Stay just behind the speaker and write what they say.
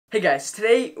Hey guys,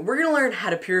 today we're going to learn how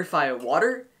to purify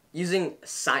water using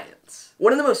science.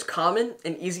 One of the most common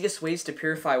and easiest ways to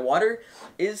purify water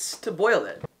is to boil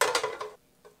it.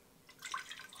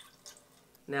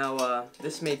 Now,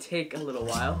 this may take a little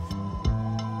while.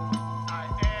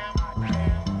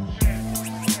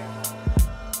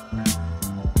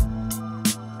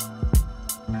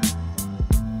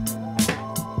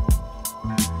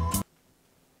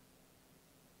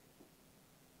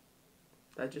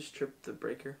 I just tripped the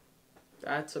breaker.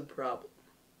 That's a problem.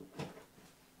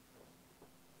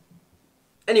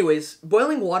 Anyways,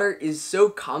 boiling water is so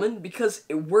common because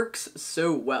it works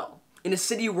so well. In a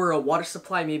city where a water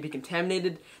supply may be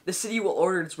contaminated, the city will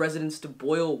order its residents to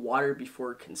boil water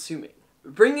before consuming.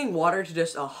 Bringing water to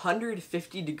just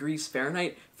 150 degrees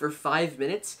Fahrenheit for 5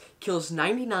 minutes kills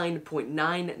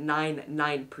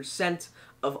 99.999%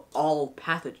 of all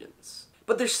pathogens.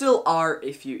 But there still are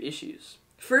a few issues.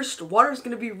 First, water is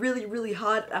going to be really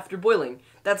hot after boiling.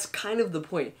 That's kind of the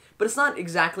point, but it's not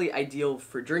exactly ideal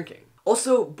for drinking.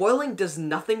 Also, boiling does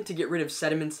nothing to get rid of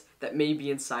sediments that may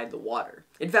be inside the water.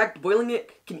 In fact, boiling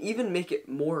it can even make it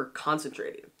more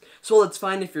concentrated. So while it's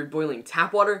fine if you're boiling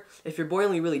tap water, if you're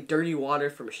boiling really dirty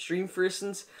water from a stream, for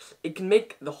instance, it can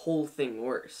make the whole thing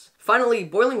worse. Finally,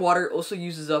 boiling water also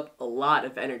uses up a lot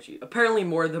of energy, apparently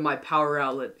more than my power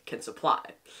outlet can supply.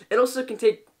 It also can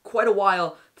take quite a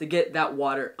while to get that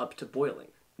water up to boiling.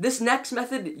 This next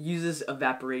method uses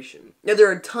evaporation. Now there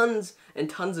are tons and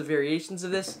tons of variations of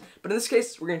this, but in this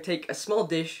case we're going to take a small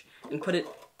dish and put it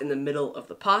in the middle of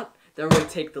the pot. Then we're going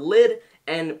to take the lid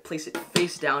and place it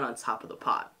face down on top of the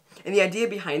pot. And the idea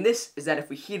behind this is that if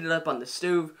we heat it up on the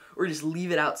stove or just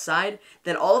leave it outside,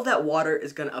 then all of that water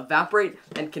is going to evaporate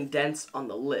and condense on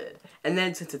the lid. And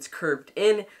then since it's curved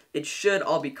in, it should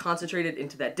all be concentrated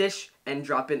into that dish and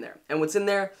drop in there. And what's in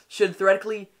there should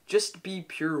theoretically just be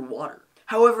pure water.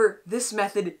 However, this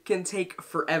method can take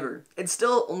forever and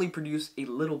still only produce a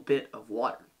little bit of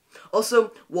water.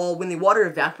 Also, while when the water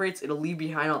evaporates, it'll leave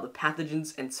behind all the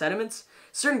pathogens and sediments,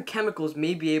 certain chemicals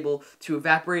may be able to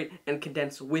evaporate and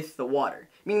condense with the water,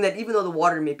 meaning that even though the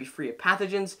water may be free of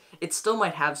pathogens, it still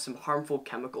might have some harmful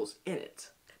chemicals in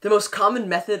it. The most common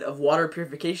method of water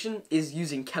purification is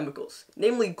using chemicals,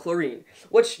 namely chlorine,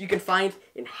 which you can find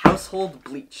in household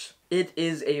bleach. It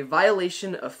is a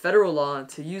violation of federal law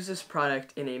to use this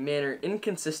product in a manner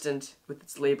inconsistent with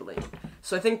its labeling.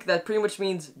 So I think that pretty much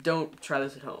means don't try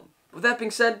this at home. With that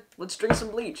being said, let's drink some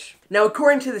bleach. Now,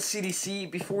 according to the CDC,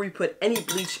 before we put any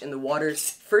bleach in the water,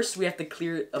 first we have to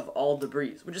clear it of all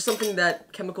debris, which is something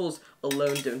that chemicals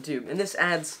alone don't do. And this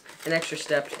adds an extra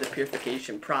step to the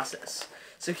purification process.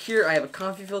 So here I have a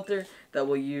coffee filter that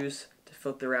we'll use to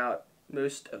filter out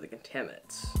most of the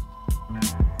contaminants.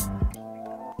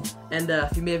 And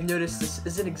if you may have noticed, this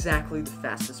isn't exactly the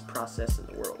fastest process in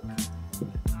the world.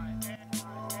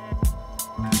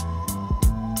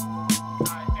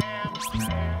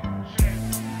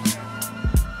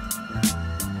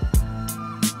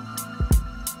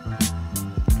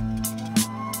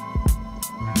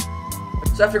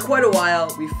 So after quite a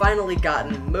while, we've finally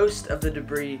gotten most of the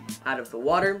debris out of the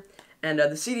water, and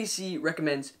the CDC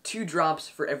recommends 2 drops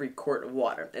for every quart of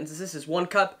water. And since this is 1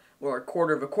 cup, or a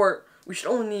quarter of a quart, we should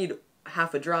only need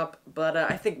half a drop, but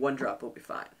I think 1 drop will be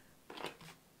fine.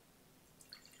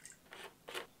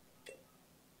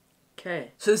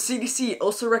 Okay. So the CDC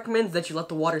also recommends that you let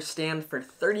the water stand for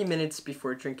 30 minutes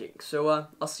before drinking. So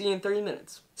I'll see you in 30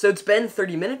 minutes. So it's been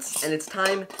 30 minutes, and it's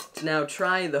time to now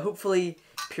try the hopefully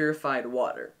purified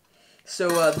water.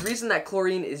 So the reason that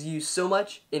chlorine is used so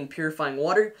much in purifying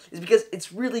water is because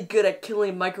it's really good at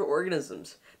killing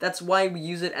microorganisms. That's why we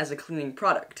use it as a cleaning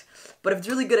product. But if it's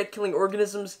really good at killing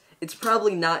organisms, it's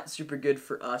probably not super good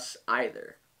for us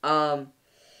either. It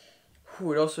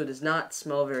also does not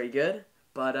smell very good,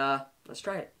 but let's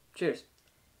try it. Cheers.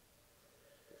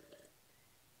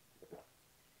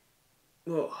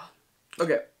 Whoa.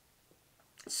 Okay.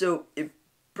 So it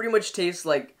pretty much tastes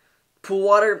like pool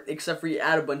water, except for you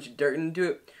add a bunch of dirt into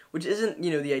it, which isn't,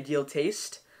 the ideal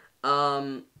taste.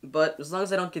 But as long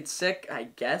as I don't get sick, I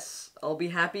guess I'll be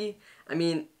happy. I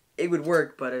mean, it would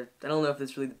work, but I don't know if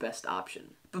it's really the best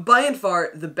option. But by and far,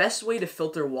 the best way to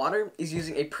filter water is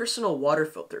using a personal water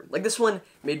filter, like this one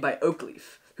made by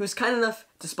Oakleaf, who's kind enough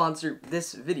to sponsor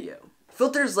this video.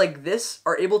 Filters like this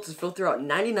are able to filter out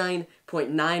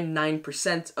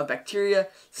 99.99% of bacteria,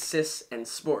 cysts, and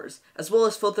spores, as well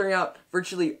as filtering out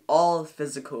virtually all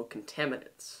physical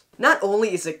contaminants. Not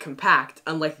only is it compact,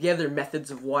 unlike the other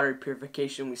methods of water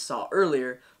purification we saw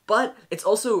earlier, but it's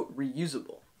also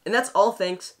reusable. And that's all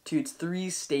thanks to its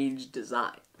 3-stage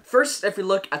design. First, if we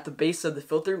look at the base of the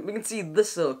filter, we can see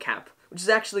this little cap, which is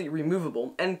actually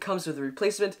removable and comes with a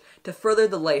replacement to further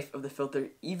the life of the filter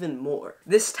even more.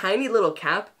 This tiny little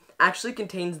cap actually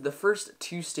contains the first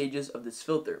two stages of this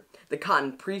filter, the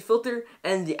cotton pre-filter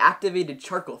and the activated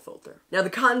charcoal filter. Now the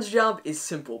cotton's job is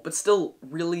simple, but still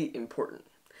really important.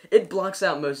 It blocks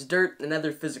out most dirt and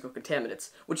other physical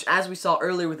contaminants, which as we saw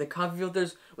earlier with the coffee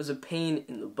filters was a pain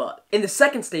in the butt. In the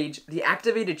second stage, the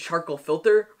activated charcoal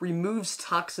filter removes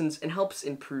toxins and helps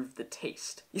improve the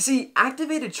taste. You see,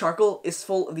 activated charcoal is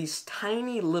full of these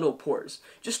tiny little pores.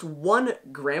 Just 1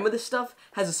 gram of this stuff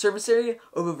has a surface area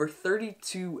of over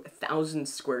 32,000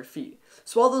 square feet.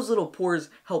 So all those little pores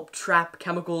help trap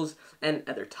chemicals and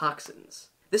other toxins.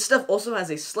 This stuff also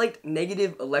has a slight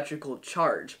negative electrical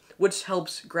charge, which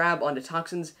helps grab onto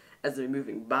toxins as they're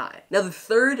moving by. Now the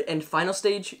third and final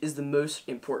stage is the most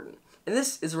important, and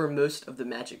this is where most of the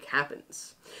magic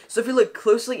happens. So if you look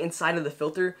closely inside of the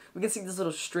filter, we can see these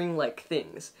little string-like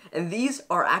things, and these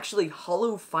are actually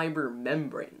hollow fiber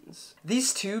membranes.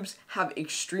 These tubes have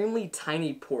extremely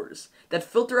tiny pores that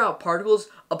filter out particles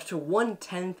up to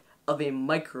 1/10 of a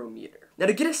micrometer. Now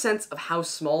to get a sense of how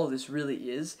small this really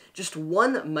is, just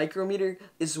 1 micrometer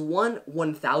is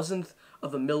 1/1000th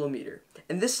of a millimeter.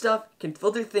 And this stuff can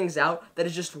filter things out that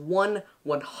is just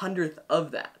 1/100th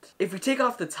of that. If we take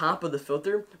off the top of the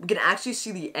filter, we can actually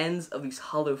see the ends of these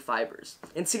hollow fibers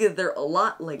and see that they're a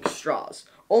lot like straws,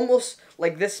 almost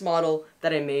like this model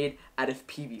that I made out of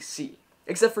PVC.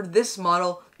 Except for this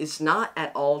model is not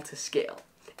at all to scale.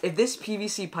 If this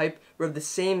PVC pipe were of the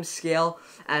same scale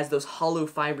as those hollow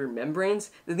fiber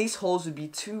membranes, then these holes would be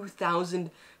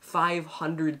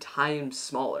 2,500 times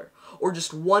smaller, or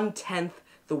just 1/10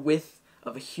 the width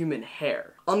of a human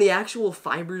hair. On the actual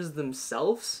fibers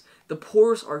themselves, the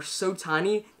pores are so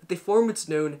tiny that they form what's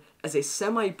known as a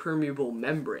semi-permeable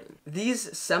membrane.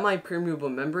 These semi-permeable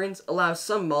membranes allow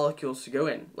some molecules to go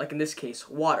in, like in this case,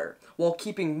 water, while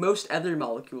keeping most other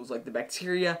molecules like the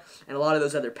bacteria and a lot of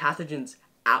those other pathogens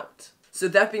out. So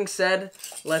that being said,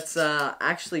 let's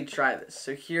actually try this.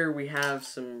 So here we have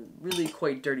some really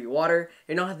quite dirty water.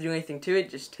 You don't have to do anything to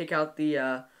it, just take out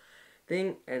the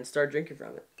thing and start drinking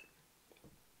from it.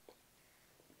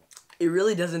 It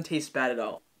really doesn't taste bad at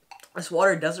all. This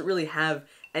water doesn't really have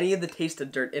any of the taste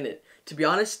of dirt in it. To be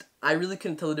honest, I really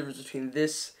couldn't tell the difference between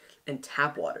this and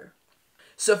tap water.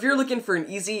 So if you're looking for an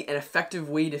easy and effective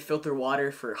way to filter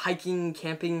water for hiking,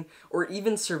 camping, or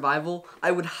even survival,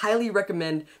 I would highly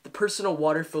recommend the Personal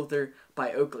Water Filter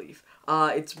by Oakleaf.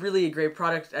 It's really a great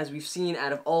product. As we've seen,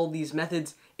 out of all these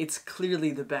methods, it's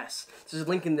clearly the best. So there's a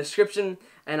link in the description,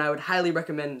 and I would highly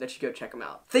recommend that you go check them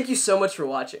out. Thank you so much for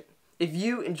watching. If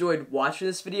you enjoyed watching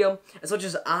this video as much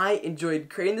as I enjoyed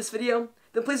creating this video,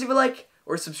 then please leave a like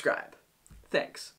or subscribe. Thanks.